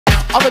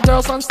All the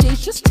girls on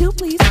stage just too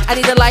please. I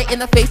need a light in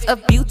the face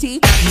of beauty.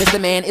 Mr.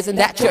 Man, isn't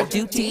that your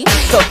duty?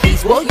 So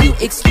please will you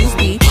excuse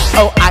me?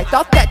 Oh, I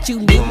thought that you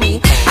knew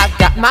me. I've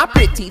got my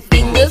pretty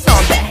fingers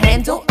on the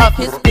handle of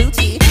his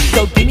booty.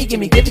 So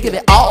give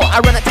it all. I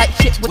run a tight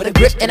ship with a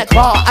grip and a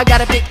claw. I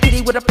got a big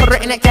kitty with a purr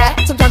and a cat.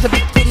 Sometimes a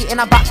big kitty and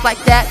a box like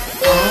that.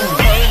 Oh,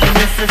 hey,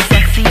 Mr.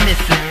 Sexy,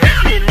 Mr.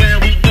 Round and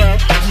round we go.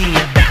 We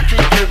about to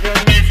do the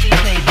nasty,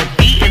 play the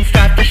beat and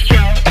start the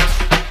show.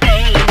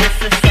 Hey,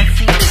 Mr.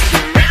 Sexy, Mr.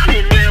 Round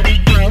and round we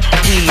go.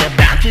 We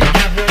about to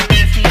do the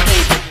nasty,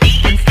 play the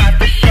beat and start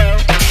the show.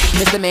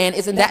 Mr. Man,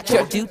 isn't that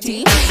your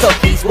duty? So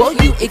please will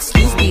you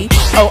excuse me?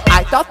 Oh,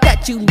 I thought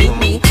that you knew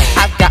me.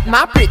 I've got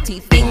my pretty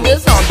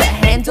fingers on the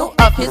handle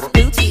of his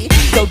booty.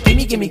 So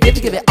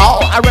give it all.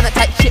 I run a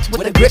tight ship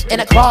with a grip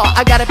and a claw.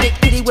 I got a big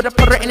kitty with a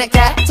purr and a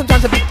cat.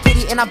 Sometimes a big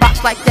kitty and a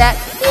box like that.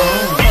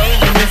 Oh, hey,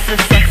 Mr.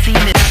 Sexy,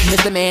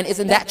 Mr. Man,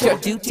 isn't that your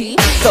duty?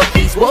 So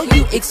please will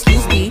you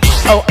excuse me?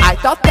 Oh, I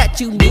thought that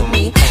you knew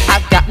me.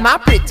 I've got my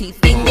pretty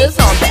fingers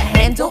on the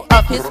handle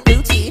of his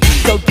booty.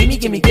 So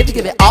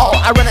give it all.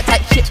 I run a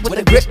tight ship with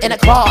a grip and a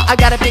claw. I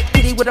got a big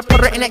kitty with a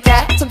purr and a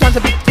cat. Sometimes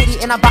a big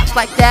kitty and a box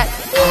like that.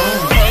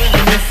 Oh, hey,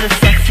 Mr.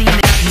 Sexy,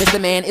 Mr.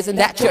 Man, isn't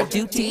that your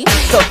duty?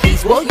 So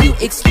please will you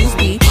excuse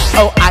me?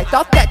 Oh, I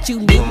thought that you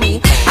knew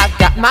me. I've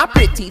got my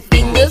pretty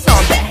fingers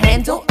on the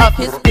handle of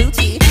his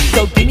booty.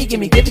 So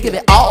give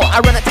it all.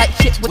 I run a tight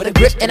ship with a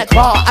grip and a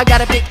claw. I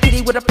got a big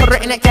kitty with a purr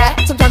and a cat.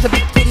 Sometimes a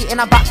big kitty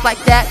and a box like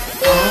that.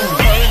 Oh,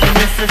 hey,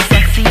 Mr. Sexy.